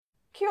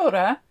Kia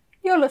ora,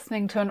 you're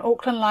listening to an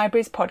Auckland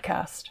Libraries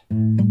podcast.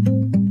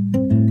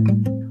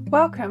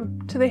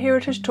 Welcome to the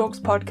Heritage Talks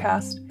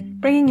podcast,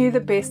 bringing you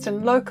the best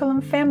in local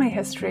and family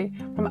history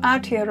from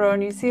Aotearoa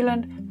New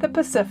Zealand, the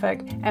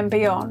Pacific and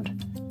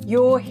beyond.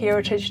 Your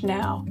heritage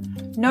now.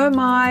 No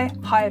mai,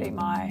 haere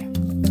mai.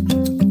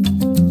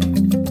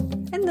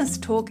 In this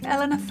talk,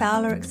 Eleanor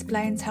Fowler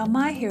explains how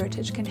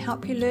MyHeritage can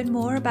help you learn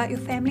more about your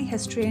family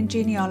history and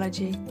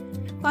genealogy.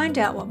 Find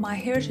out what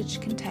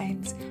MyHeritage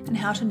contains and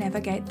how to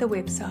navigate the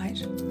website.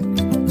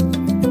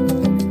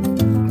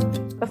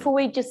 Before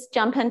we just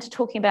jump into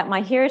talking about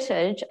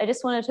MyHeritage, I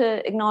just wanted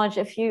to acknowledge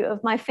a few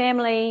of my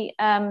family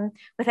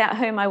without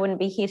whom I wouldn't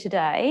be here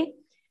today.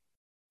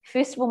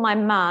 First of all, my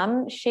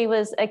mum, she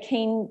was a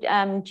keen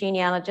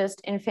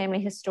genealogist and family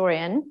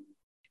historian.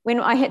 When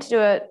I had to do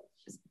a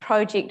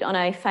project on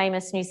a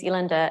famous New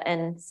Zealander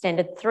in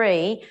Standard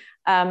 3,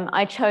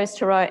 I chose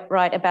to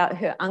write about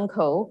her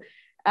uncle,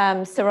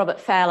 Sir Robert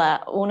Fowler,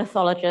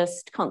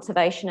 ornithologist,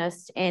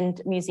 conservationist, and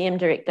museum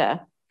director.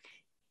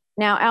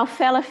 Now, our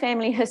Fowler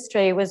family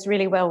history was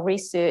really well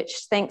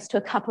researched thanks to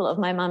a couple of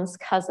my mum's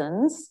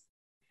cousins,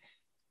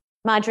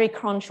 Marjorie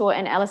Cronshaw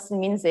and Alison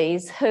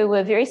Menzies, who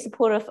were very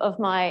supportive of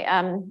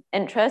my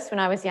interests when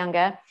I was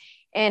younger.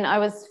 And I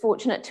was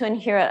fortunate to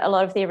inherit a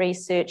lot of their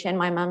research and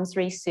my mum's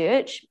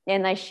research,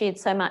 and they shared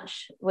so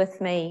much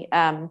with me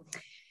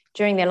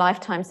during their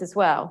lifetimes as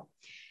well.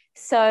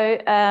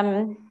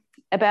 So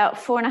about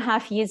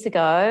 4.5 years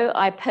ago,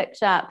 I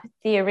picked up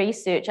their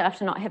research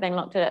after not having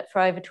looked at it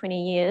for over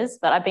 20 years,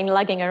 but I've been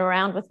lugging it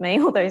around with me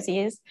all those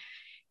years.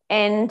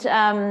 And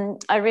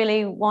I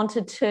really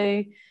wanted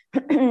to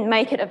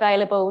make it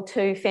available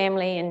to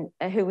family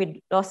and who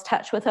we'd lost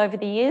touch with over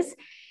the years.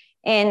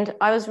 And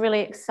I was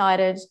really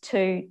excited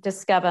to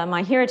discover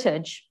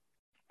MyHeritage,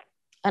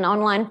 an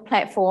online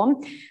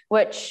platform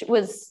which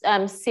was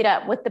set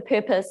up with the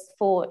purpose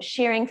for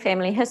sharing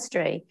family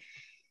history.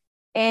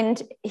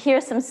 And here are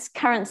some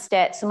current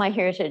stats on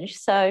MyHeritage.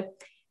 So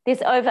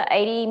there's over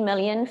 80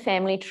 million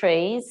family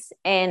trees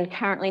and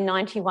currently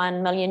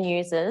 91 million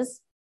users.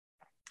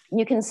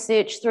 You can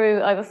search through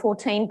over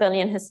 14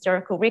 billion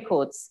historical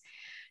records.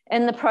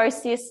 In the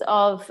process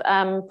of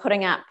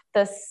putting up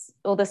this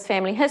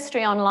family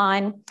history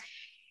online,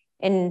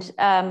 and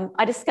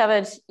I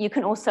discovered you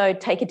can also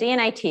take a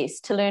DNA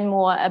test to learn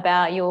more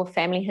about your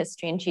family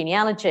history and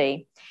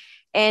genealogy.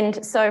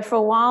 And so for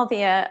a while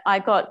there, I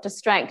got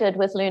distracted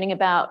with learning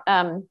about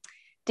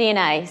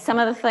DNA. Some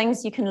of the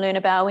things you can learn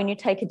about when you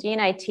take a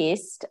DNA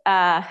test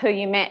are who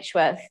you match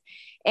with.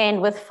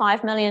 And with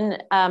 5 million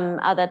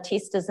other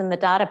testers in the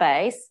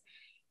database,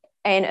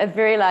 and a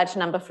very large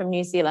number from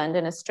New Zealand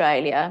and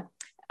Australia,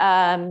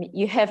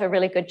 you have a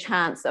really good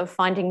chance of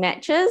finding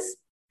matches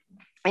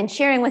and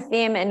sharing with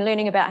them and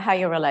learning about how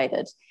you're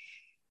related.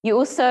 You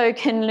also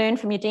can learn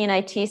from your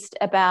DNA test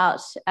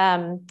about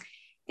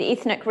the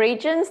ethnic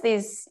regions.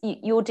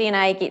 Your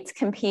DNA gets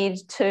compared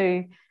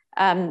to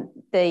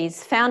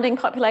these founding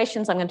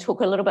populations. I'm going to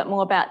talk a little bit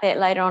more about that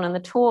later on in the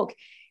talk.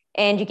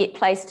 And you get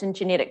placed in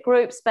genetic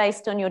groups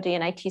based on your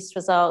DNA test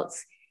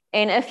results.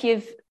 And if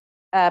you've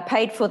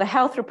paid for the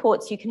health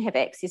reports, you can have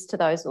access to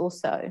those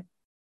also.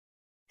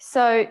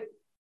 So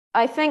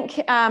I think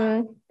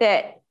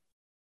that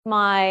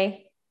my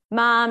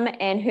mum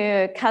and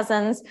her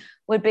cousins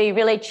would be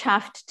really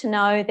chuffed to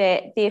know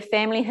that their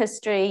family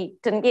history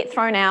didn't get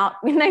thrown out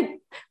when they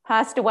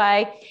passed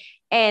away,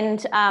 and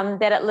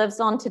that it lives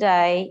on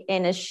today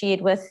and is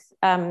shared with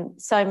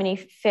so many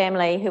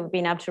family who have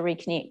been able to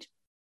reconnect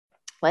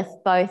with,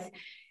 both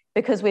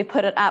because we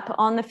put it up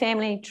on the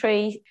family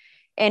tree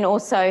and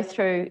also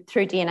through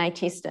DNA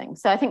testing.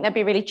 So I think they'd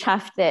be really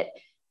chuffed that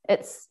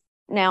it's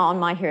now on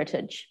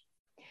MyHeritage.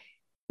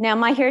 Now,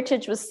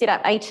 MyHeritage was set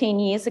up 18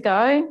 years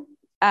ago,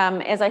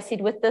 as I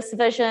said, with this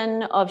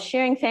vision of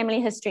sharing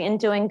family history and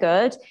doing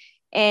good.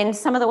 And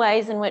some of the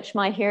ways in which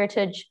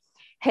MyHeritage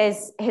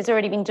has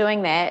already been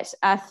doing that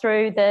are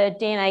through the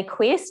DNA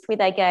Quest, where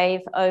they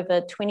gave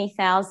over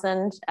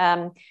 20,000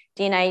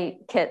 DNA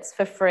kits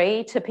for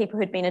free to people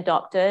who'd been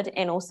adopted,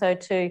 and also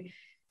to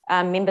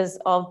members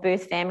of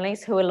birth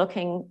families who are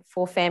looking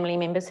for family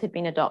members who'd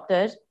been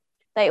adopted.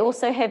 They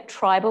also have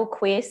Tribal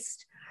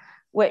Quest,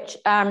 which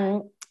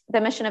the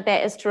mission of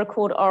that is to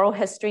record oral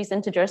histories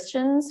and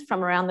traditions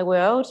from around the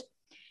world.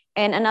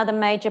 And another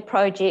major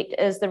project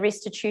is the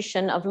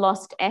restitution of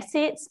lost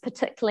assets,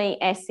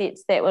 particularly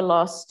assets that were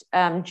lost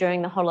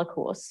during the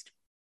Holocaust.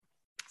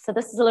 So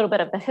this is a little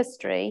bit of the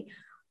history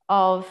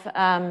of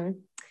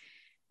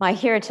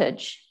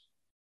MyHeritage.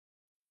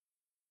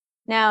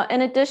 Now,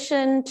 in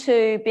addition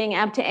to being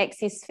able to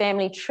access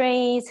family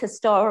trees,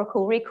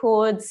 historical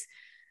records,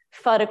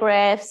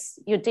 photographs,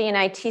 your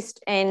DNA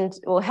test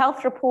or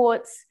health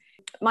reports,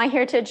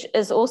 MyHeritage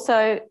has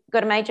also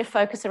got a major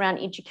focus around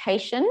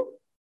education,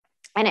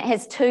 and it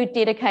has 2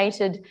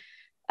 dedicated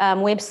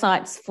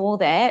websites for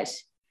that: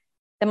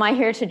 the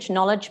MyHeritage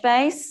Knowledge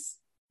Base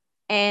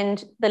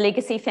and the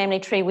Legacy Family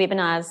Tree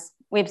Webinars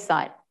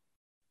website.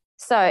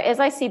 So as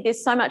I said,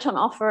 there's so much on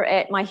offer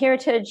at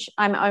MyHeritage.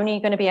 I'm only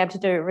going to be able to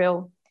do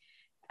real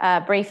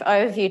brief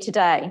overview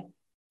today.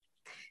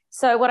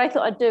 So what I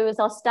thought I'd do is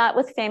I'll start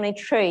with family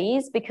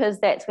trees because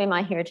that's where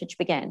my heritage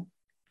began.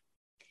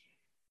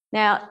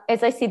 Now,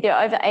 as I said, there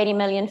are over 80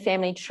 million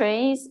family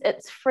trees.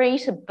 It's free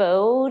to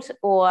build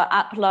or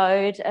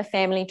upload a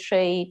family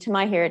tree to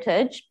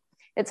MyHeritage.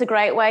 It's a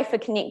great way for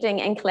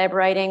connecting and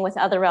collaborating with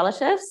other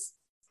relatives.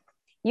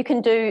 You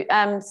can do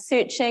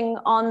searching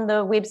on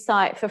the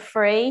website for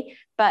free,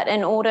 but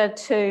in order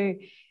to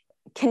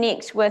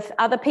connect with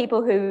other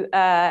people who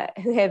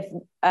have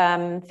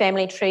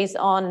family trees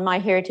on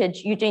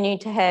MyHeritage, you do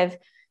need to have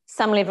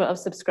some level of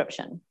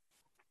subscription.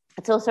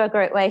 It's also a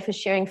great way for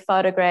sharing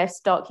photographs,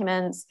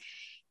 documents,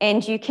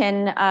 and you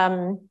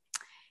can,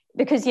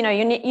 because you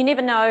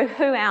never know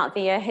who out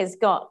there has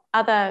got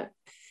other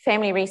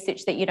family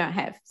research that you don't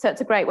have. So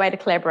it's a great way to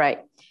collaborate.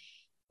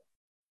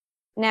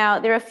 Now,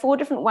 there are 4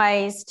 different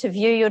ways to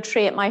view your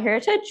tree at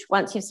MyHeritage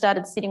once you've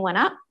started setting one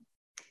up.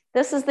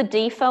 This is the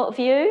default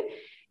view,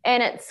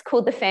 and it's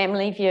called the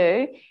family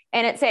view,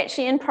 and it's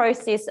actually in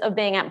process of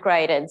being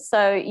upgraded.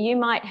 So you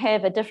might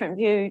have a different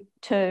view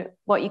to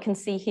what you can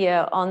see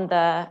here on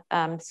the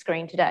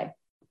screen today.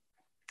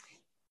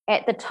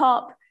 At the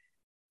top,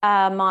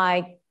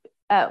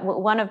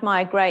 one of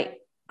my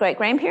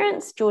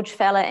great-grandparents, George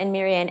Feller and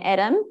Mary Ann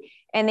Adam,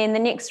 and then the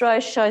next row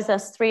shows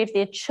us 3 of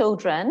their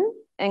children,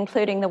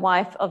 including the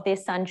wife of their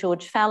son,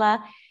 George Feller,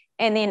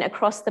 and then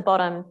across the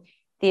bottom,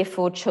 their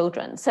 4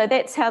 children. So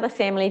that's how the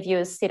family view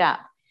is set up.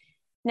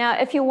 Now,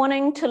 if you're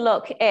wanting to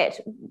look at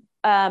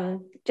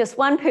just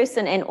one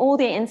person and all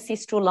their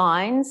ancestral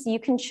lines, you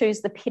can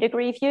choose the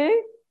pedigree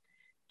view,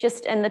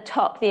 just in the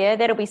top there.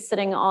 That'll be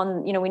sitting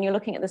on, when you're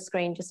looking at the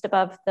screen, just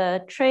above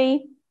the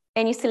tree,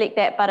 and you select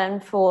that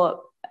button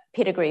for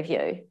pedigree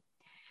view.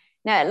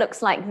 Now, it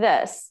looks like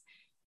this.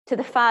 To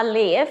the far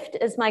left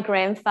is my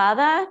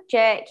grandfather,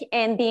 Jack,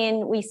 and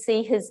then we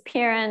see his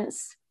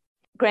parents,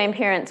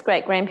 grandparents,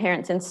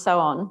 great-grandparents, and so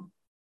on.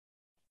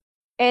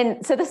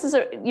 And so this is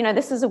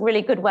a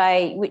really good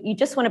way. You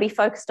just want to be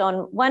focused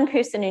on one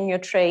person in your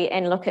tree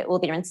and look at all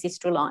their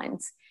ancestral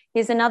lines.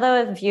 There's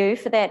another view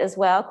for that as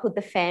well called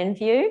the fan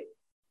view.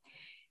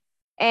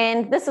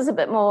 And this is a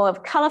bit more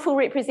of colourful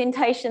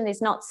representation.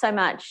 There's not so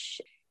much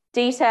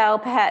detail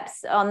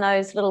perhaps on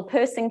those little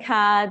person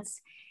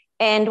cards.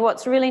 And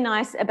what's really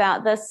nice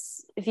about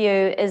this view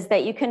is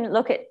that you can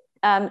look at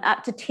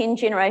up to 10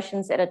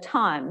 generations at a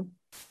time.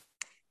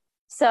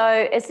 So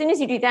as soon as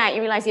you do that,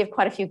 you realize you have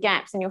quite a few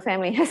gaps in your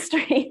family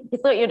history. You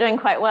thought you were doing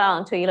quite well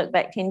until you look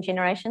back 10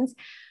 generations.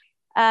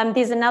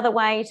 There's another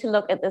way to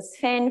look at this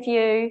fan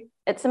view.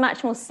 It's a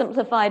much more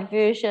simplified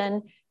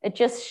version. It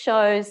just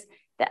shows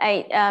the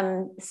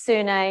 8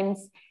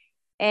 surnames,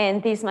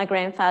 and there's my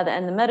grandfather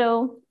in the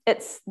middle.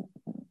 It's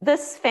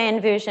this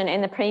fan version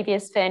and the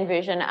previous fan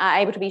version are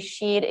able to be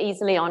shared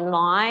easily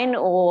online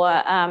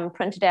or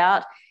printed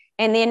out.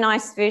 And they're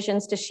nice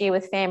versions to share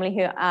with family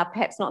who are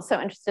perhaps not so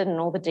interested in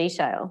all the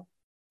detail.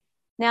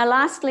 Now,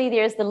 lastly,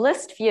 there is the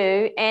list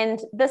view.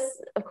 And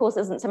this, of course,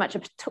 isn't so much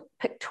a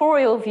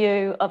pictorial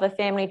view of a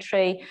family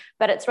tree,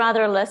 but it's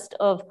rather a list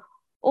of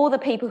all the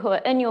people who are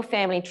in your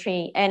family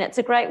tree. And it's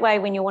a great way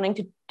when you're wanting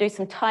to do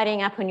some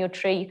tidying up on your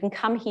tree. You can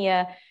come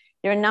here.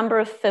 There are a number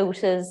of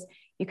filters.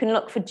 You can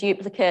look for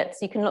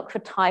duplicates. You can look for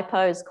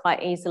typos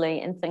quite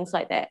easily and things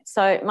like that.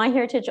 So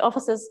MyHeritage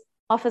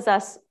offers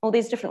us all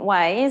these different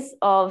ways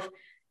of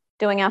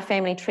doing our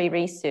family tree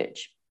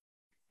research.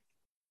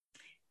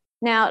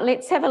 Now,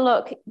 let's have a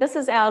look. This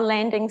is our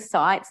landing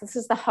site. This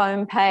is the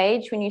home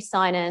page when you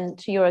sign in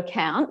to your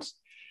account.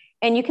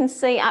 And you can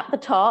see up the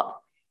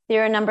top,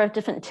 there are a number of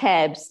different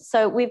tabs.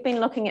 So we've been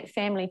looking at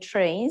family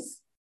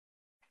trees.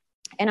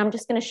 And I'm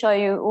just going to show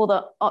you all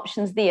the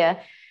options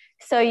there.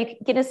 So you can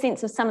get a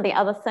sense of some of the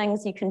other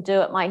things you can do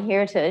at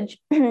MyHeritage.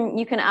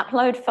 You can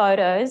upload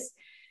photos.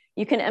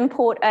 You can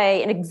import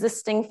an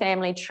existing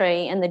family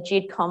tree in the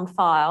GEDCOM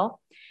file.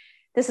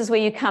 This is where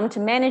you come to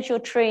manage your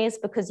trees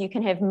because you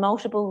can have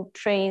multiple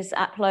trees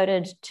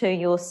uploaded to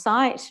your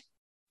site.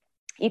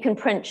 You can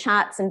print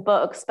charts and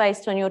books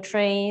based on your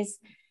trees.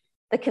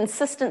 The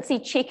consistency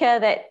checker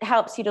that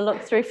helps you to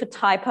look through for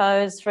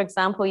typos. For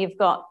example, you've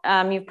put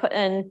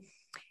in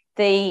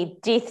the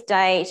death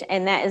date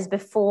and that is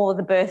before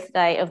the birth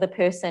date of the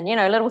person,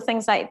 little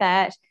things like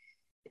that.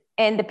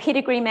 And the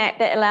pedigree map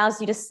that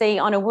allows you to see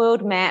on a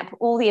world map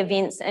all the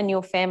events in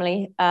your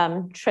family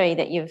tree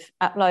that you've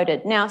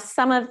uploaded. Now,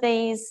 some of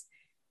these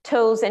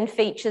tools and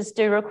features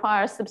do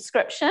require a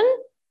subscription,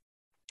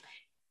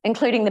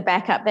 including the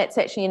backup. That's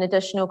actually an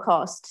additional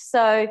cost.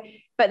 So,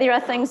 but there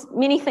are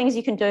many things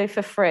you can do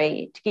for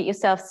free to get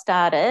yourself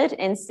started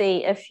and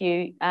see if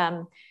you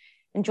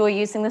enjoy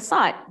using the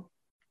site.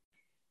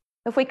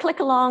 If we click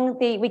along,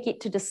 we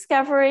get to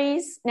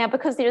discoveries. Now,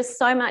 because there is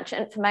so much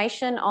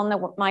information on the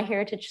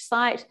MyHeritage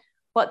site,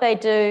 what they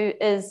do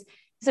is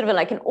sort of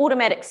like an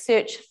automatic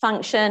search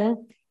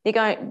function. They're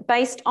going,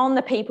 based on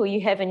the people you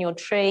have in your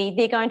tree,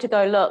 they're going to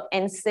go look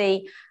and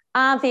see,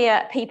 are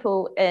there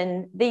people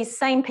in these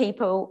same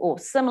people or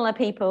similar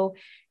people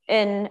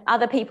in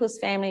other people's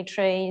family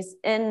trees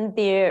in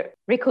their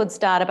records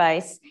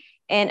database?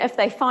 And if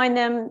they find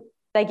them,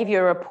 they give you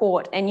a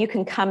report, and you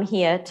can come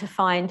here to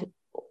find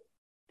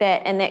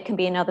that, and that can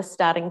be another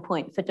starting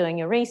point for doing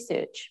your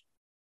research.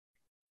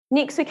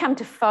 Next, we come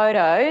to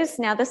photos.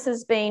 Now, this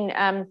has been,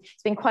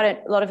 it's been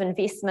quite a lot of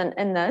investment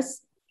in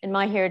this, in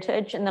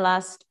MyHeritage, in the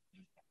last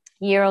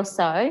year or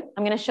so.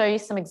 I'm going to show you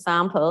some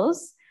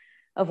examples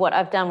of what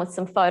I've done with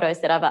some photos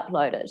that I've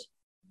uploaded.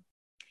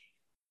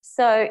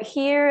 So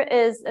here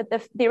is,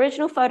 the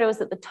original photo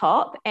is at the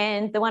top,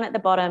 and the one at the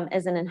bottom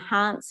is an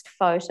enhanced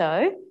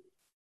photo.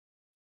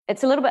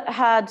 It's a little bit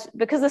hard,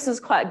 because this is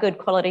quite a good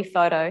quality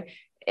photo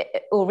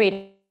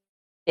already,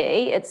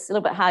 it's a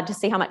little bit hard to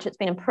see how much it's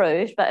been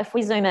improved. But if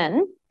we zoom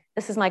in,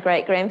 this is my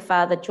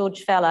great-grandfather,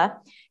 George Fowler.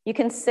 You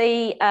can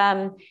see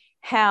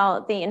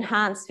how the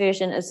enhanced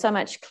version is so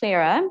much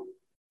clearer.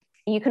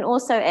 You can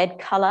also add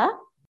color.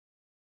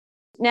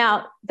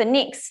 Now, the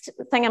next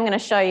thing I'm going to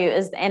show you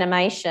is the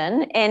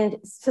animation. And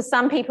for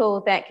some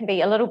people, that can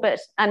be a little bit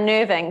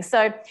unnerving.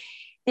 So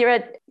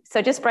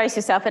just brace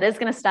yourself, it is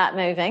going to start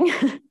moving.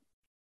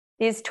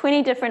 There's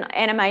 20 different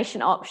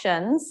animation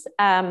options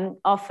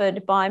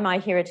offered by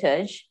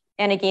MyHeritage.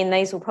 And again,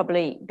 these will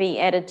probably be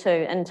added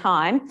to in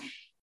time.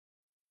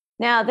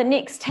 Now, the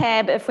next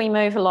tab, if we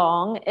move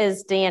along,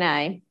 is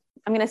DNA.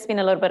 I'm going to spend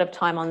a little bit of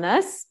time on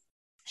this,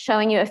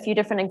 showing you a few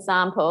different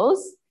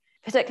examples,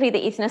 particularly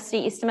the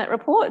ethnicity estimate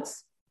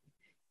reports.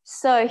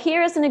 So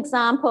here is an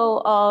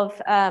example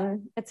of,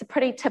 it's a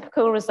pretty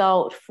typical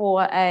result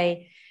for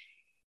a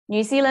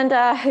New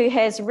Zealander who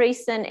has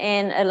recent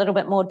and a little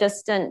bit more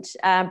distant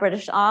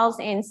British Isles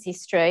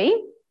ancestry.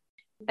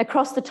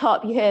 Across the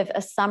top, you have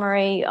a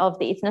summary of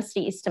the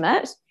ethnicity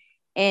estimate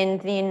and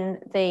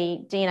then the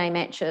DNA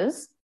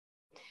matches.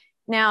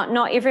 Now,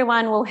 not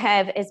everyone will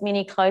have as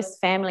many close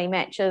family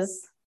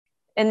matches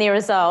in their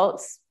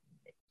results.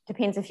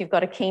 Depends if you've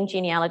got a keen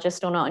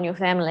genealogist or not in your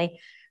family.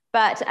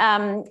 But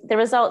the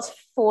results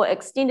for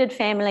extended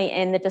family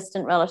and the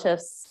distant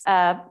relatives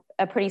are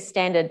pretty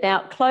standard.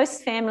 Now,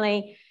 close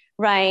family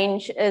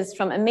range is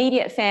from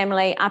immediate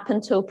family up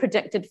until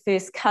predicted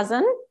first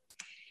cousin.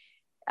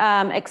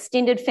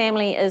 Extended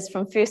family is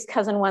from first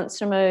cousin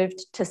once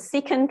removed to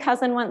second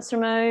cousin once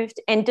removed,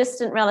 and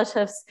distant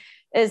relatives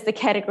is the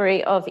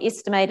category of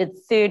estimated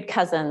third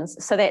cousins.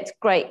 So that's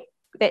great.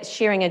 That's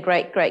sharing a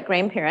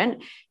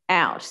great-great-grandparent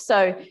out.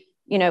 So,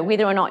 you know,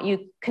 whether or not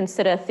you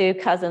consider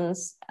third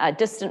cousins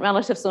distant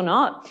relatives or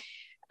not,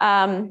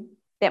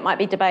 that might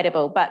be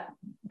debatable, but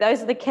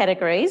those are the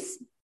categories.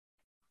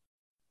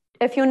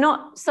 If you're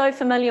not so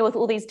familiar with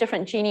all these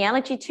different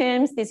genealogy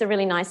terms, there's a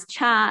really nice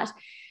chart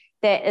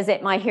that is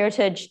at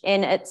MyHeritage,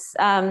 and it's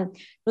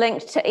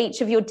linked to each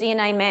of your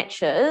DNA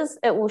matches.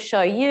 It will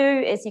show you,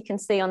 as you can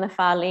see on the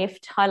far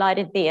left,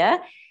 highlighted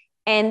there.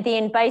 And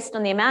then based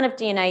on the amount of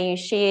DNA you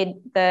shared,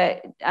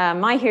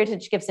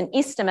 MyHeritage gives an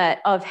estimate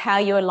of how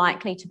you're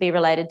likely to be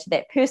related to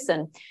that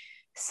person.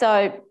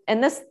 So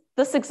in this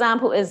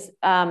example is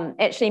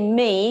actually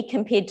me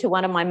compared to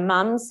one of my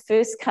mum's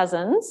first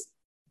cousins.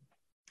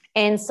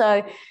 And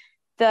so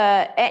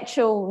the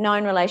actual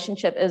known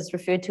relationship is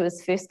referred to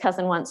as first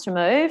cousin once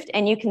removed,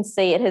 and you can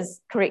see it has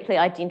correctly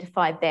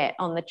identified that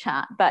on the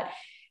chart. But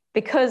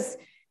because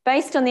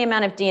based on the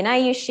amount of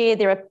DNA you share,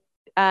 there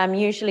are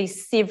usually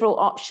several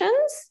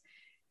options.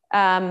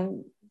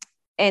 And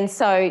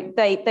so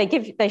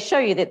they show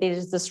you that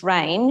there's this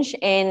range.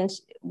 And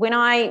when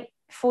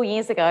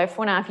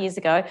 4.5 years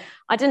ago,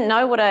 I didn't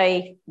know what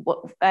a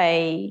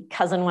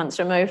cousin once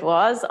removed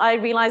was. I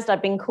realized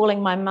I'd been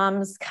calling my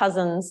mum's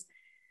cousins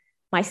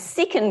my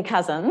second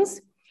cousins,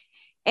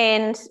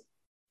 and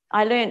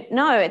I learned,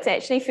 no, it's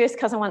actually first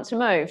cousin once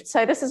removed.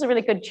 So this is a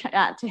really good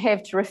chart to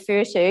have to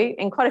refer to,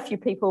 and quite a few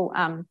people,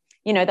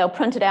 you know, they'll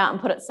print it out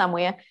and put it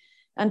somewhere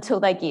until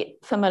they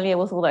get familiar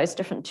with all those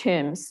different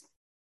terms.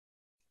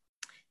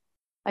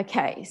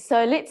 Okay,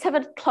 so let's have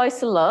a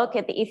closer look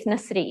at the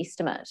ethnicity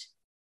estimate.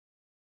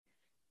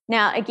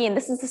 Now, again,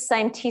 this is the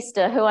same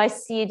tester who I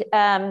said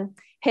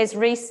has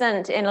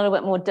recent and a little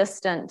bit more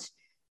distant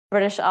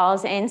British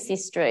Isles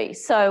ancestry.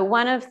 So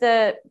one of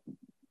the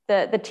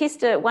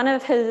tester, one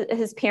of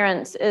his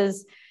parents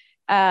is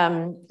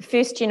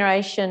first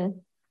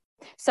generation,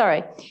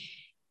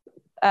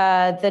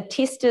 the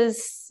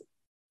tester's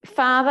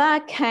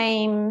father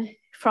came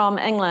from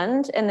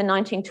England in the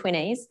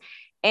 1920s,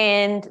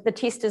 and the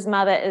tester's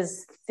mother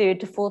is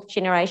third to fourth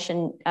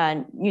generation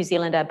New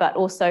Zealander, but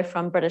also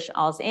from British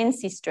Isles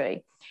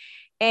ancestry.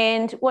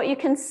 And what you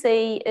can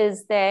see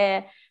is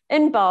there,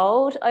 in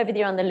bold, over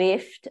there on the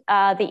left,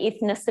 are the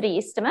ethnicity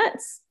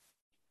estimates.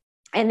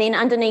 And then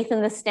underneath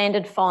in the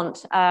standard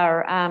font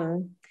are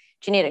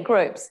genetic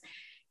groups.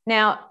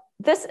 Now,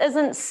 this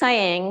isn't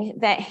saying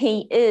that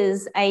he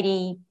is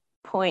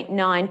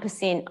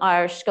 80.9%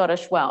 Irish,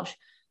 Scottish, Welsh.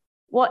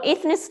 What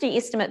ethnicity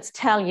estimates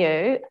tell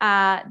you,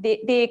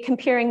 they're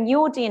comparing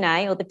your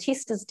DNA or the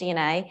tester's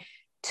DNA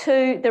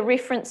to the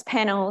reference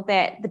panel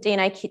that the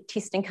DNA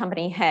testing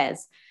company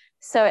has.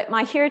 So at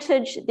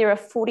MyHeritage, there are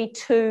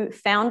 42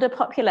 founder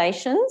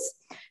populations.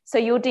 So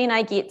your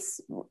DNA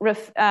gets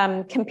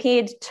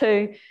compared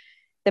to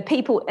the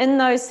people in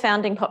those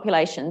founding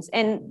populations.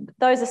 And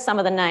those are some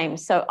of the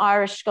names. So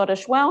Irish,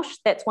 Scottish, Welsh,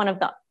 that's one of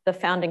the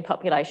founding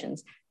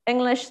populations.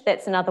 English,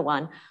 that's another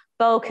one.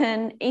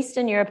 Balkan,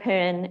 Eastern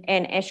European,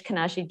 and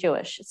Ashkenazi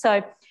Jewish.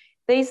 So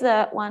these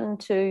are 1,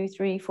 2,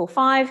 3, 4,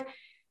 5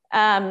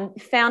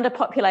 founder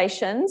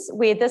populations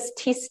where this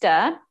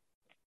tester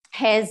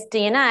has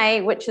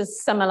DNA which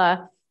is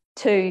similar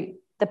to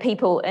the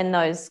people in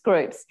those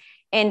groups.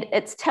 And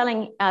it's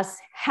telling us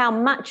how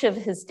much of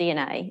his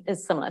DNA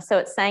is similar. So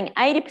it's saying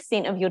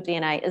 80% of your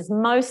DNA is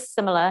most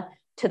similar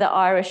to the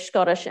Irish,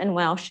 Scottish, and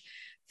Welsh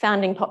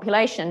founding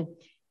population.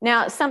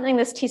 Now, something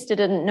this tester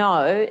didn't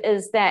know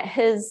is that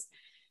he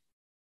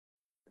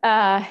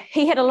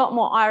had a lot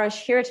more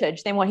Irish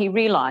heritage than what he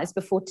realized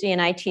before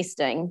DNA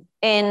testing.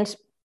 And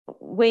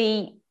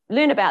we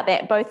learn about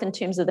that both in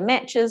terms of the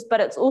matches,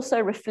 but it's also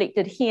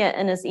reflected here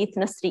in his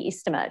ethnicity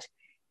estimate.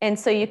 And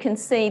so you can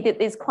see that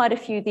there's quite a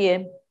few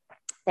there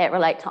that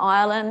relate to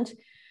Ireland.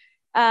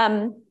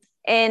 And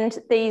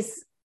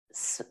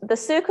the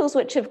circles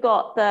which have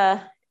got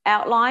the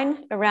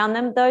outline around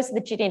them, those are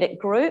the genetic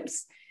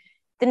groups.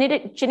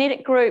 The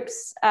genetic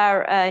groups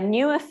are a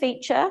newer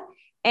feature,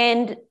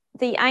 and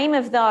the aim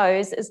of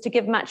those is to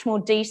give much more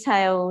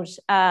detailed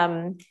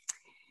a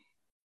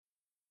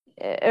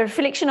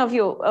reflection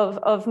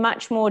of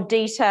much more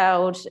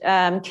detailed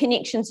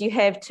connections you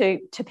have to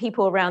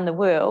people around the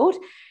world.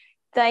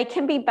 They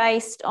can be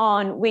based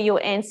on where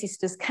your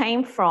ancestors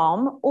came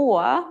from,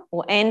 or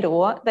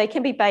they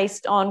can be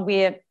based on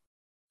where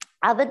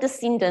other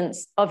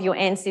descendants of your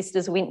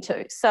ancestors went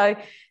to. So,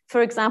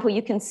 for example,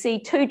 you can see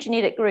 2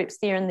 genetic groups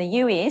there in the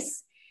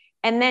US,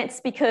 and that's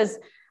because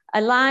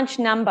a large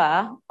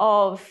number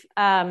of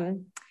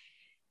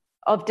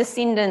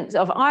descendants,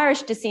 of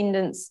Irish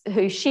descendants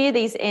who share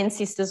these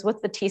ancestors with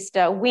the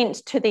tester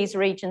went to these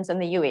regions in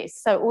the US.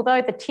 So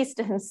although the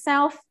tester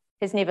himself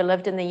has never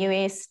lived in the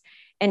US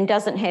and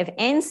doesn't have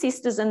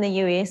ancestors in the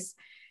US,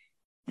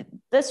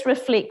 this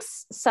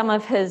reflects some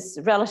of his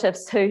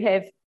relatives who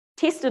have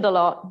tested a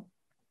lot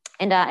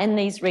and are in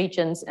these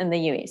regions in the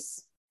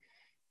US.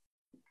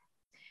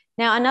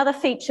 Now, another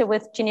feature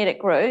with genetic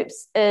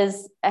groups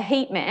is a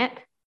heat map,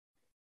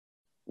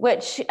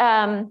 which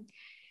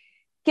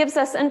gives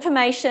us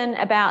information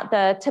about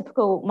the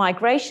typical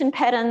migration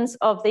patterns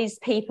of these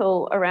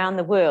people around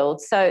the world.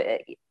 So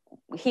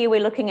here we're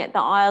looking at the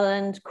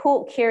Ireland,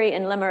 Cork, Kerry,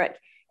 and Limerick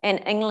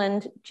and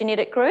England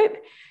genetic group.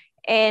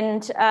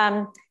 And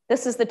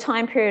this is the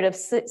time period of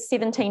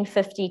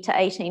 1750 to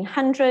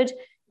 1800.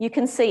 You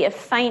can see a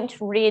faint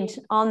red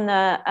on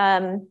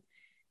the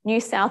New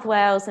South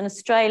Wales and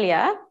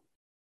Australia.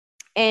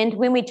 And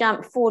when we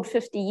jump forward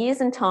 50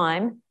 years in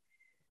time,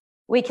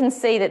 we can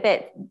see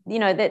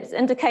that's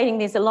indicating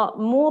there's a lot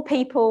more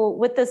people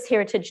with this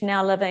heritage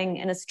now living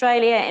in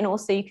Australia, and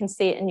also you can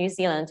see it in New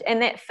Zealand.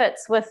 And that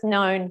fits with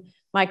known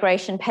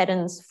migration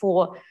patterns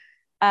for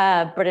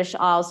British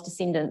Isles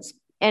descendants.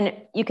 And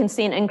you can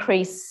see an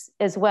increase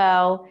as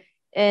well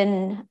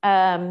in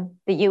the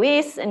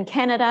US and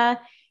Canada,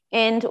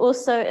 and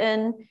also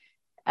in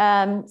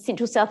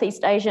Central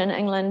Southeast Asia and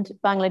England,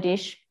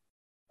 Bangladesh.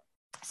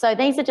 So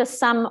these are just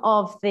some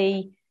of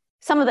the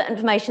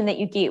information that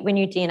you get when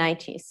you DNA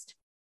test.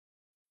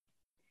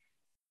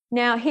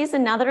 Now, here's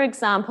another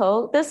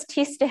example. This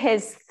tester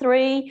has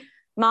 3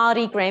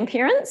 Māori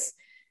grandparents.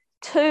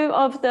 2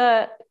 of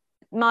the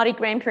Māori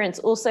grandparents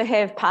also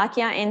have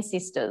Pākehā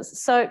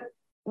ancestors. So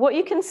what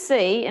you can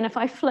see, and if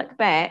I flick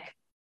back,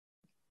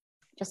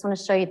 just want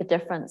to show you the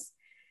difference.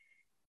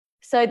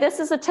 So this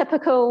is a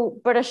typical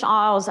British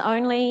Isles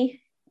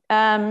only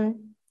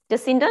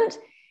descendant.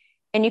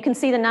 And you can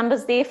see the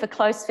numbers there for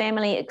close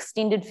family,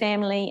 extended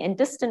family, and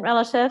distant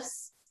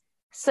relatives,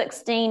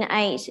 16,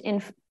 8,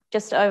 and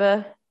just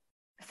over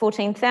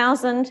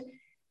 14,000.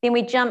 Then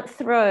we jump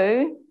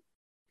through,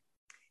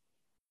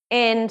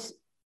 and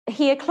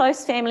here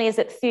close family is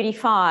at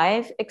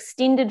 35,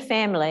 extended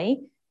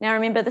family. Now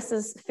remember, this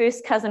is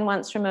first cousin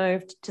once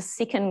removed to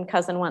second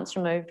cousin once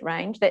removed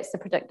range. That's the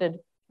predicted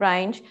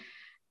range,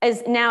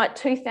 is now at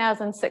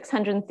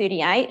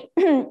 2,638.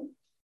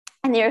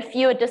 And there are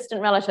fewer distant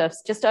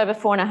relatives, just over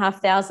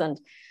 4,500.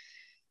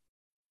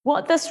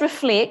 What this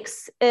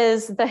reflects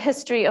is the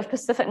history of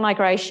Pacific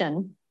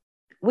migration,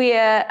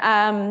 where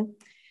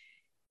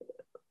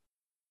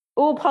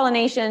all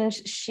Polynesians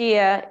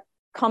share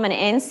common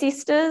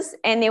ancestors,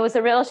 and there was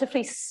a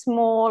relatively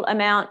small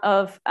amount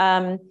of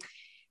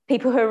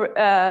people who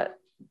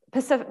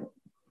Pacific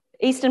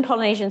Eastern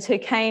Polynesians who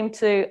came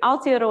to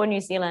Aotearoa, New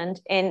Zealand,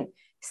 and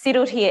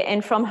settled here,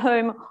 and from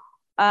whom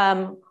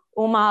all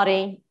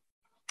Māori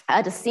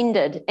are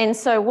descended. And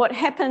so what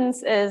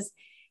happens is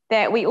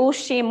that we all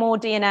share more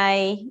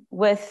DNA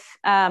with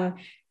our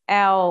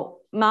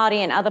Māori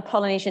and other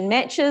Polynesian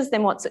matches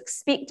than what's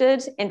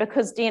expected. And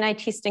because DNA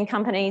testing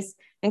companies,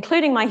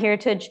 including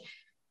MyHeritage,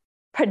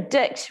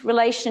 predict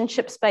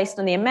relationships based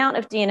on the amount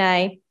of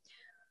DNA,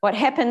 what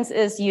happens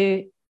is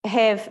you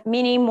have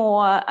many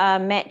more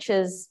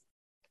matches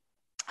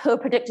who are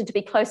predicted to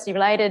be closely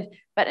related,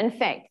 but in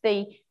fact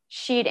the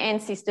shared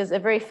ancestors are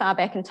very far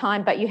back in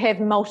time, but you have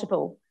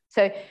multiple.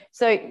 So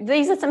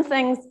these are some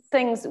things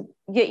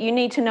that you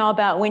need to know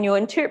about when you're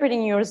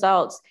interpreting your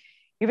results.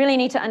 You really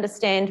need to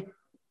understand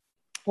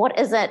what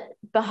is it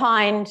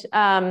behind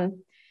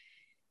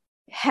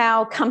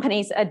how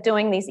companies are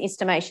doing these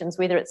estimations,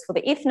 whether it's for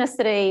the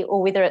ethnicity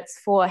or whether it's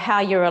for how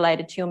you're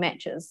related to your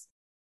matches.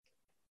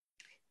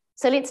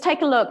 So let's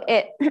take a look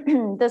at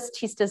this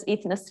tester's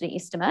ethnicity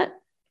estimate.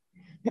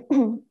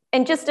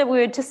 And just a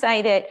word to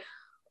say that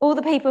all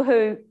the people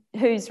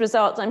whose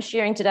results I'm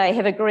sharing today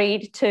have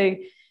agreed to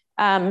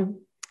have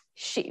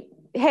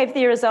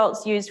their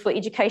results used for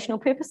educational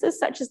purposes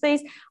such as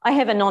these. I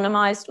have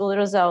anonymized all the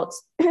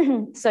results,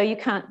 so you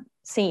can't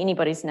see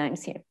anybody's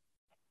names here.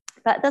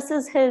 But this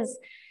is his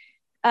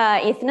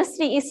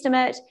ethnicity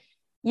estimate.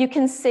 You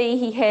can see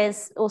he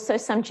has also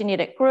some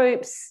genetic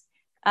groups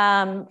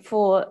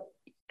for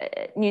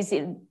New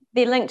Zealand.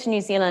 They're linked to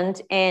New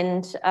Zealand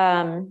and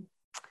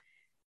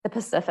the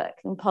Pacific,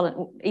 and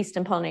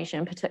Eastern Polynesia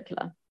in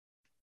particular.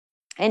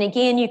 And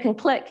again, you can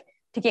click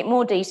to get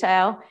more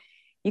detail.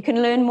 You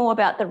can learn more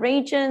about the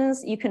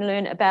regions. You can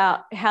learn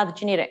about how the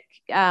genetic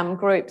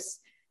groups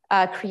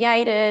are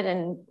created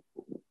and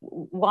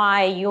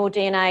why your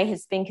DNA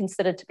has been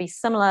considered to be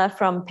similar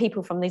from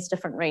people from these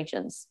different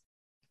regions.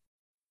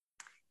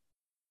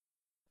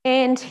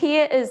 And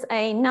here is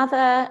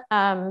another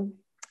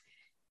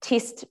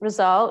test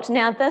result.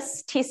 Now,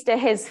 this tester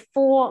has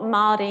 4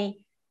 Māori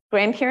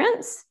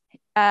grandparents,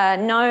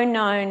 no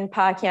known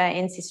Pākehā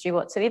ancestry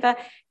whatsoever.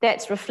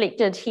 That's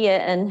reflected here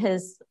in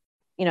his,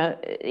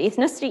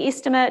 ethnicity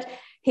estimate.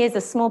 Here's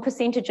a small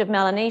percentage of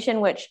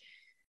Melanesian, which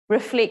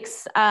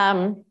reflects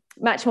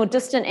much more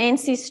distant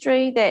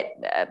ancestry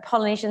that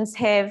Polynesians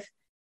have.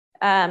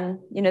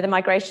 The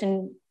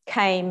migration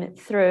came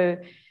through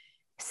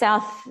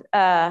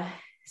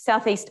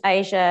Southeast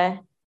Asia,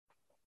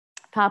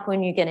 Papua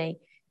New Guinea,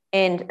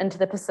 and into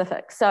the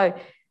Pacific. So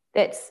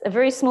that's a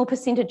very small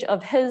percentage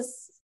of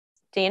his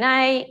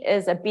DNA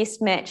is a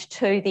best match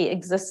to the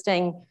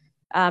existing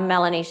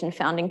Melanesian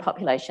founding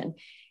population.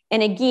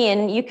 And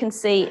again, you can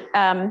see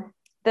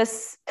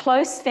this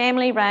close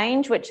family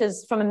range, which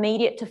is from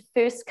immediate to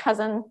first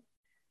cousin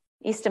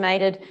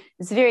estimated,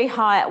 is very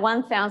high at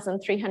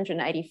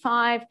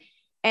 1,385.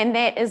 And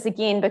that is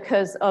again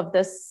because of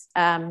this,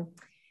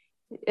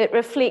 it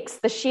reflects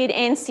the shared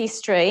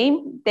ancestry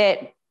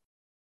that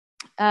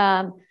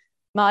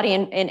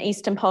Māori and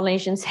Eastern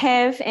Polynesians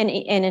have, and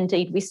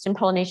indeed Western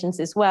Polynesians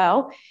as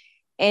well.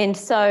 And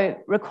so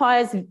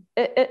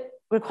it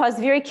requires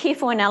very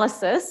careful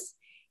analysis,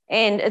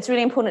 and it's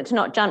really important to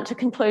not jump to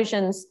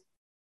conclusions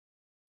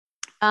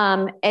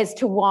as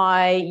to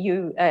why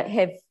you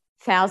have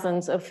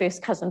thousands of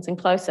first cousins and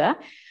closer.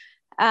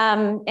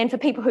 And for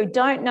people who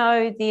don't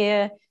know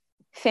their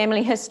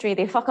family history,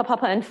 their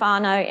whakapapa and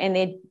whānau, and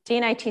their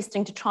DNA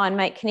testing to try and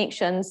make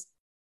connections,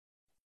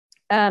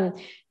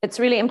 it's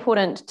really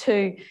important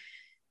to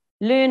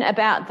learn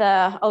about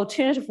the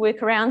alternative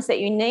workarounds that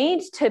you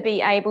need to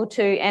be able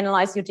to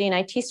analyse your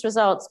DNA test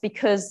results,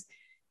 because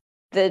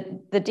the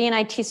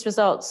DNA test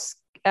results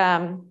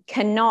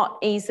cannot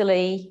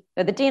easily,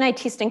 the DNA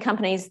testing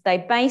companies, they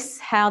base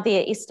how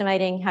they're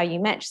estimating how you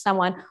match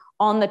someone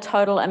on the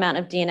total amount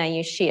of DNA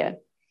you share,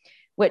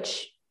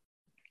 which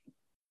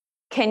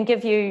can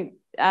give you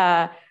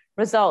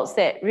results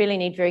that really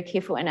need very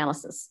careful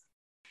analysis.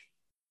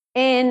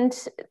 And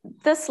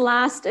this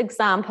last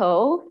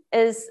example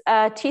is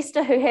a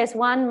tester who has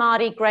 1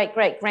 Māori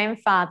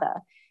great-great-grandfather.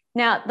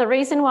 Now, the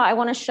reason why I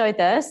want to show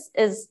this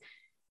is,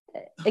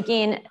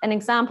 again, an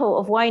example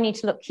of why you need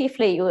to look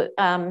carefully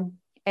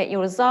at your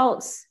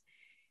results.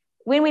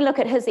 When we look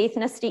at his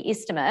ethnicity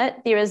estimate,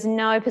 there is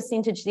no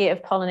percentage there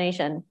of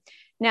Polynesian.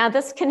 Now,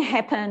 this can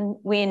happen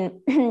when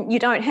you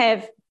don't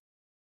have,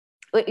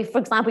 for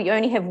example, you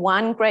only have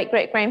 1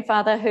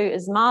 great-great-grandfather who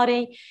is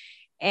Māori,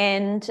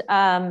 and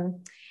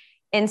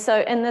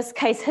so in this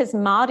case, his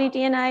Māori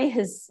DNA,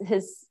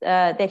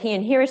 that he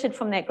inherited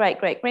from that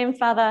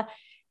great-great-grandfather,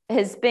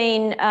 has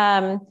been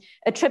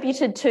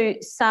attributed to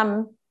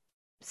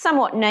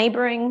somewhat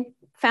neighbouring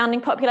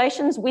founding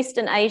populations,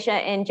 Western Asia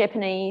and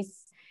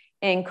Japanese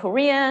and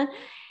Korea,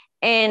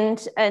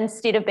 and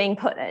instead of being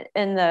put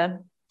in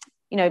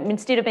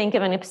instead of being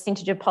given a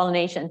percentage of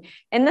Polynesian.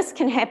 And this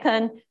can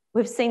happen.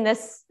 We've seen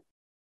this,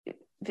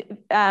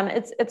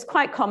 it's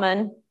quite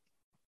common.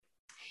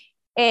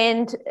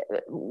 And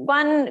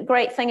one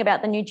great thing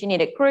about the new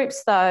genetic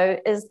groups, though,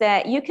 is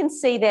that you can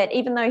see that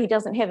even though he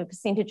doesn't have a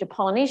percentage of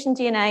Polynesian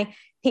DNA,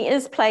 he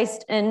is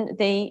placed in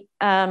a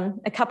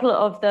couple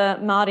of the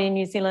Māori and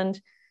New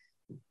Zealand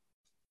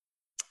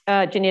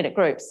genetic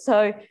groups.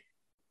 So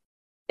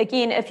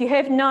again, if you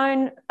have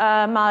known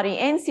Māori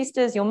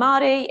ancestors, you're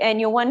Māori,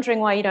 and you're wondering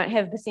why you don't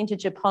have a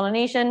percentage of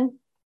Polynesian,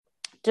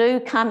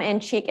 do come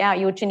and check out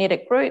your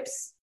genetic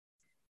groups.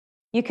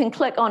 You can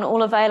click on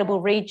all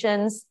available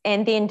regions,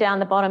 and then down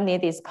the bottom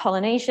there's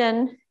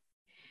Polynesian.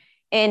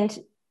 And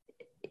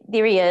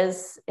there he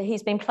is.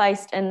 He's been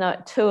placed in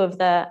 2 of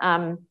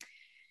the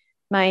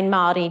main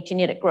Māori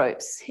genetic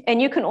groups. And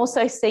you can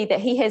also see that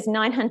he has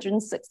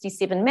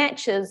 967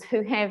 matches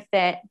who have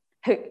that,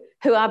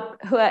 who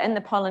are in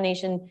the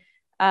Polynesian,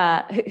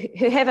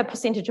 who have a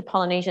percentage of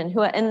Polynesian,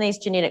 who are in these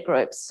genetic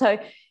groups. So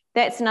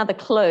that's another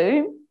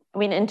clue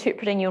when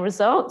interpreting your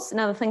results,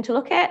 another thing to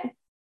look at.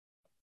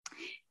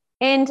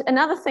 And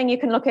another thing you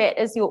can look at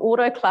is your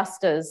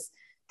autoclusters.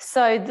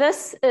 So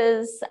this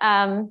is,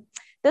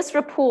 this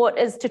report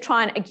is to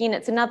try and, again,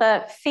 it's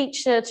another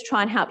feature to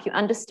try and help you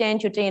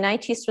understand your DNA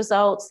test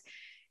results.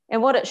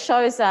 And what it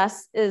shows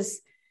us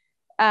is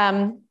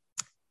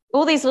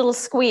all these little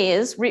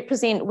squares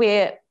represent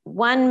where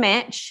one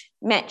match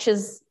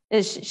shares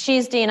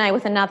DNA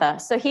with another.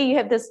 So here you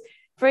have this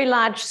very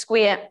large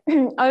square,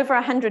 over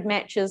 100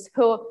 matches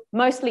who are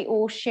mostly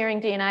all sharing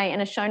DNA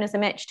and are shown as a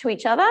match to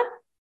each other.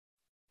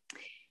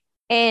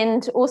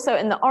 And also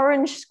in the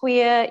orange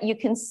square, you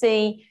can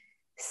see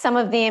some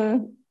of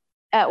them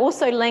are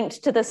also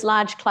linked to this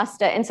large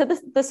cluster. And so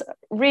this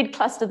red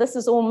cluster, this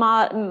is all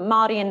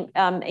Māori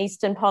and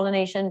Eastern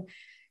Polynesian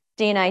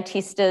DNA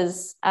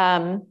testers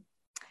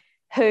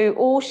who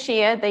all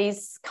share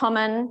these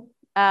common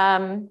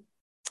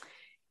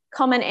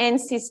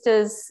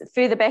ancestors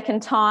further back in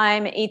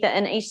time, either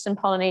in Eastern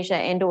Polynesia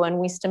and or in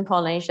Western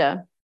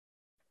Polynesia.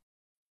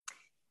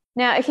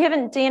 Now, if you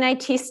haven't DNA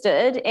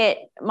tested at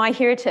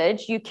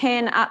MyHeritage, you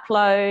can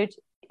upload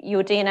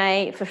your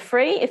DNA for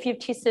free if you've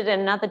tested at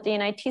another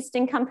DNA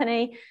testing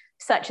company,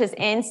 such as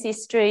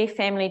Ancestry,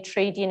 Family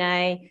Tree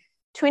DNA,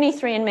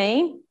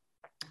 23andMe,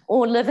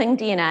 or Living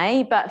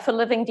DNA. But for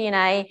Living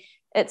DNA,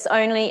 it's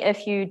only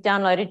if you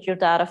downloaded your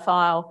data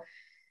file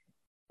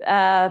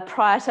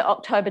prior to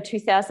October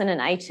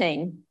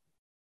 2018.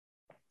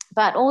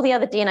 But all the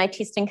other DNA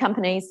testing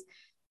companies,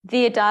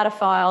 their data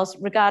files,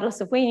 regardless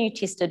of when you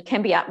tested,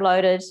 can be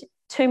uploaded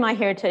to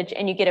MyHeritage,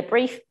 and you get a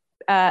brief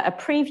a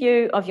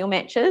preview of your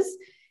matches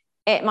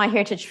at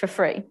MyHeritage for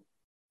free.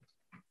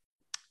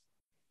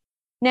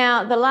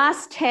 Now, the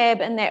last tab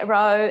in that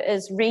row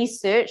is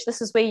research.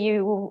 This is where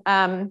you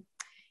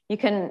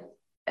can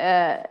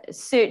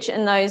search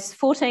in those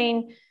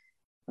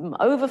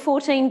over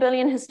 14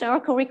 billion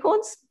historical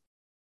records.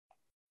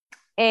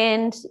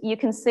 And you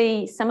can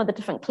see some of the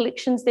different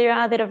collections there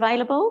are that are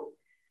available.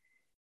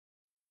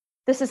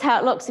 This is how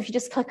it looks. If you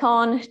just click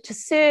on to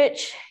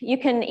search, you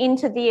can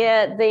enter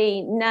there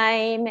the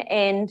name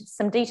and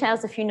some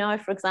details if you know,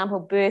 for example,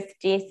 birth,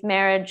 death,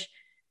 marriage,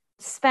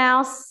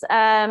 spouse,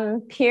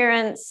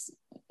 parents,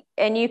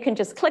 and you can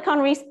just click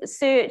on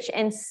research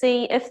and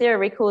see if there are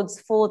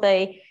records for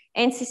the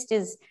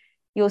ancestors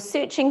you're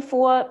searching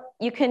for.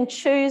 You can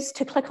choose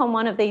to click on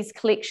one of these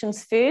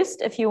collections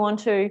first if you want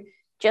to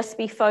just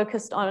be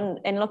focused on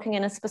and looking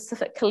in a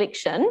specific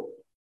collection.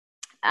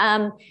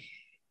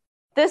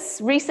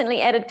 This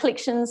recently added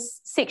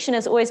collections section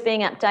is always being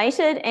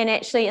updated, and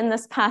actually in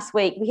this past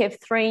week we have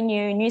 3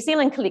 new New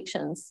Zealand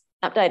collections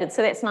updated,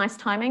 so that's nice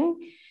timing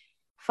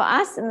for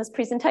us in this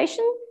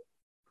presentation.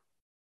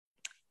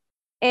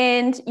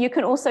 And you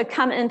can also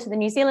come into the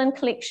New Zealand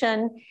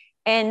collection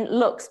and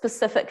look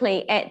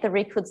specifically at the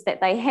records that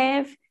they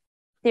have.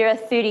 There are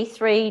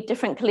 33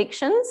 different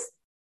collections,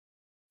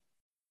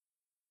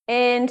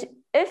 and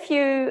if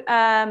you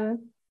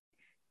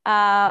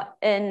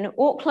in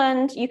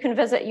Auckland, you can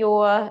visit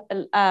your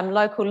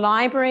local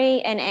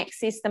library and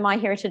access the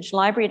MyHeritage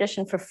Library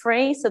Edition for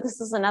free. So this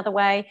is another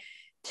way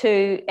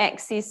to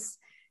access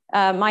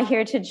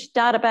MyHeritage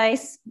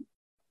database.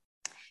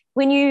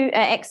 When you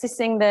are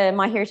accessing the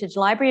MyHeritage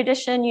Library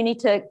Edition, you need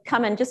to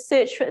come and just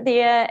search for it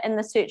there in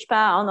the search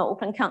bar on the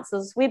Auckland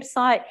Council's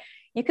website.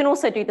 You can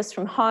also do this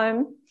from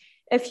home.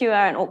 If you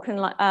are an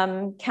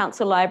Auckland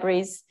Council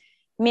Libraries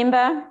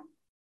member,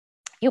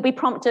 you'll be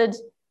prompted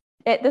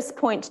at this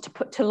point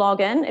to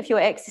log in if you're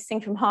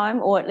accessing from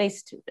home, or at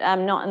least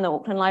not in the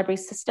Auckland Library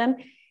system.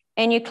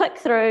 And you click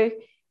through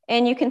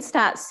and you can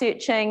start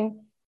searching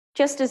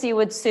just as you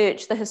would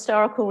search the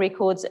historical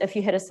records if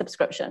you had a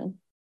subscription.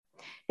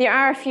 There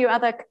are a few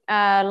other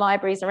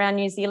libraries around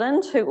New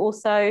Zealand who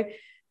also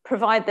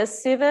provide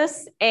this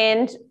service,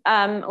 and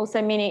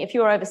also many, if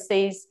you're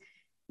overseas,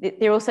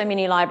 there are also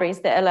many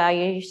libraries that allow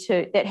you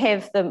that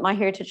have the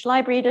MyHeritage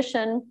Library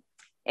Edition,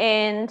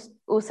 and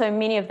also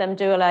many of them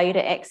do allow you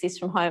to access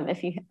from home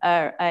if you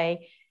are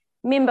a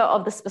member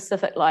of the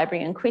specific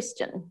library in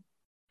question.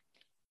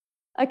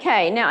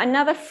 Okay, now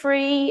another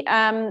free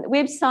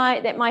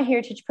website that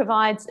MyHeritage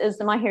provides is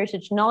the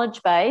MyHeritage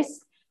Knowledge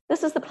Base.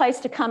 This is the place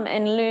to come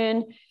and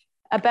learn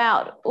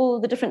about all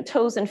the different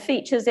tools and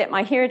features at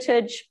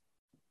MyHeritage.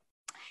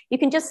 You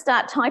can just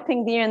start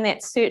typing there in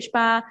that search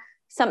bar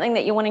something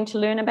that you're wanting to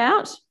learn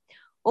about,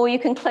 or you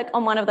can click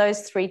on one of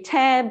those 3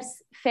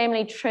 tabs,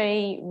 Family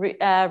Tree,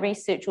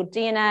 Research, or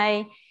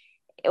DNA,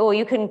 or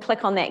you can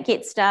click on that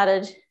Get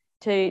Started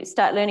to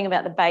start learning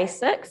about the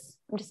basics.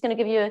 I'm just going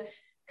to give you a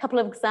couple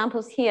of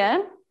examples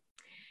here.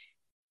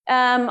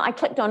 I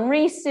clicked on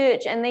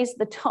Research, and these are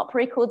the top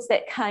records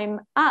that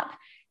came up.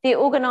 They're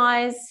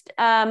organised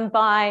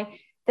by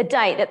the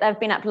date that they've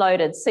been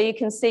uploaded. So you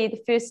can see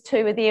the first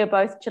 2 are there,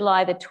 both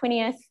July the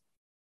 20th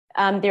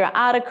There are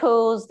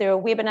articles, there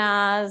are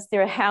webinars,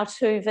 there are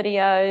how-to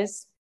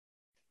videos.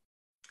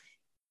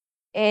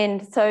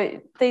 And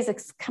so these are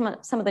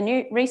some of the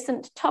new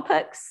recent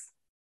topics.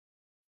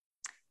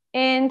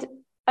 And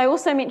I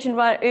also mentioned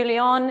right early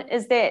on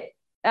is that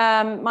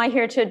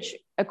MyHeritage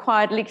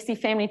acquired Legacy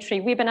Family Tree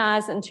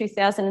webinars in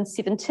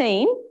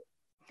 2017.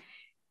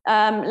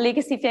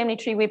 Legacy Family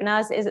Tree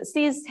webinars, as it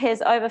says,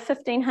 has over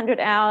 1,500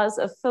 hours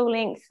of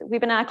full-length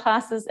webinar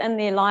classes in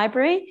their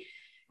library.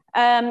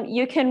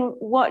 You can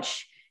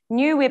watch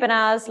new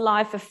webinars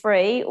live for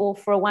free or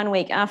for 1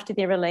 week after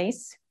their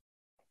release.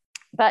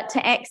 But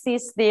to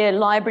access their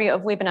library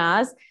of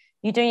webinars,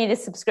 you do need a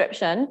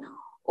subscription.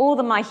 All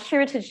the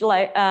MyHeritage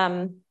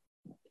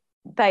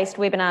based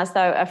webinars,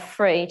 though, are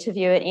free to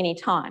view at any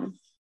time.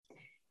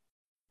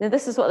 Now,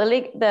 this is what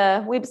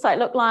the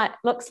website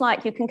looks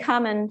like. You can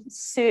come and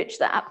search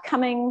the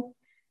upcoming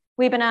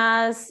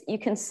webinars. You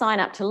can sign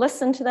up to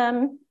listen to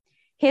them.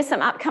 Here's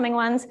some upcoming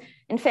ones.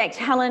 In fact,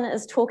 Helen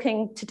is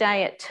talking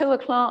today at 2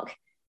 o'clock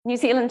New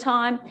Zealand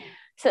time.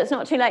 So it's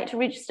not too late to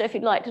register if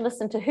you'd like to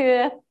listen to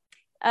her.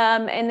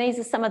 And these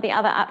are some of the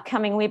other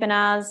upcoming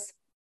webinars.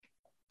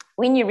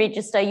 When you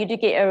register, you do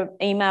get an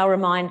email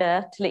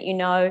reminder to let you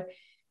know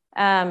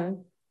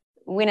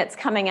when it's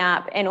coming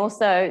up, and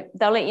also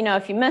they'll let you know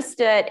if you missed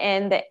it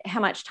and how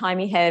much time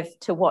you have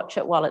to watch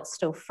it while it's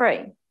still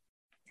free.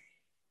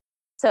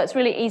 So it's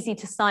really easy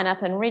to sign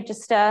up and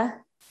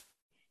register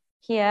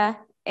here,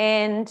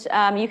 and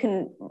you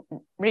can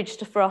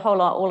register for a whole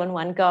lot all in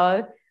one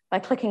go by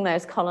clicking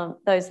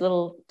those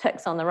little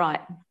ticks on the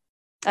right.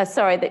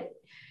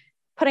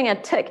 Putting a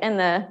tick in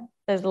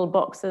those little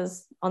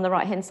boxes on the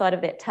right-hand side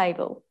of that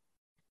table.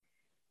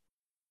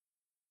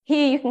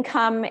 Here you can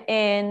come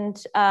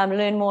and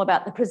learn more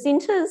about the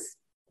presenters,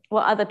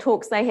 what other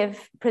talks they have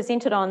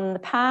presented on in the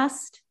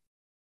past.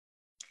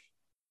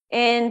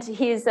 And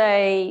here's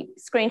a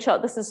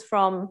screenshot. This is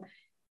from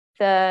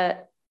the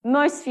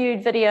most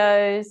viewed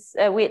videos,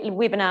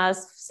 webinars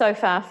so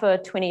far for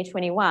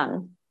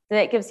 2021.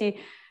 That gives you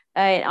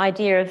an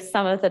idea of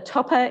some of the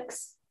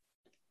topics,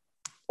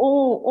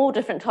 all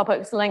different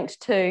topics linked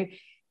to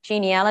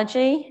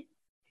genealogy.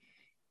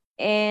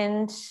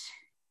 And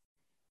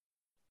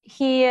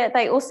here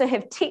they also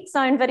have tech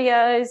zone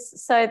videos.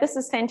 So this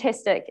is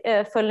fantastic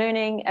for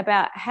learning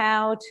about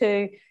how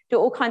to do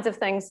all kinds of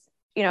things,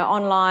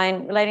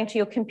 online relating to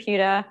your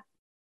computer,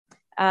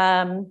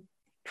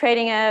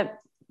 creating a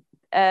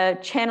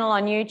channel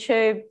on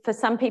YouTube. For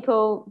some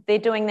people, they're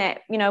doing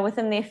that,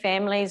 within their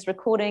families,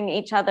 recording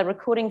each other,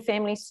 recording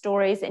family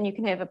stories, and you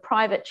can have a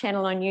private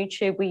channel on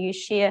YouTube where you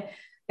share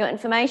your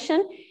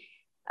information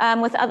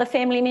with other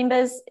family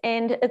members.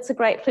 And it's a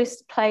great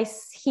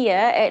place here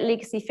at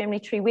Legacy Family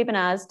Tree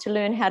Webinars to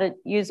learn how to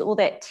use all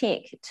that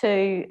tech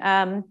to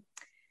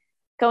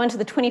go into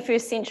the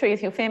 21st century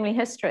with your family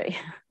history.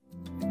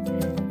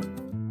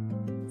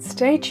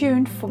 Stay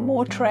tuned for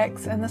more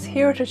tracks in this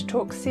Heritage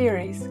Talk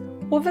series,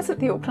 or visit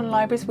the Auckland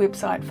Library's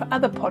website for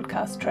other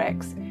podcast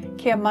tracks.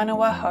 Kia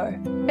manawa ho.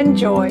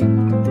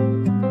 Enjoy!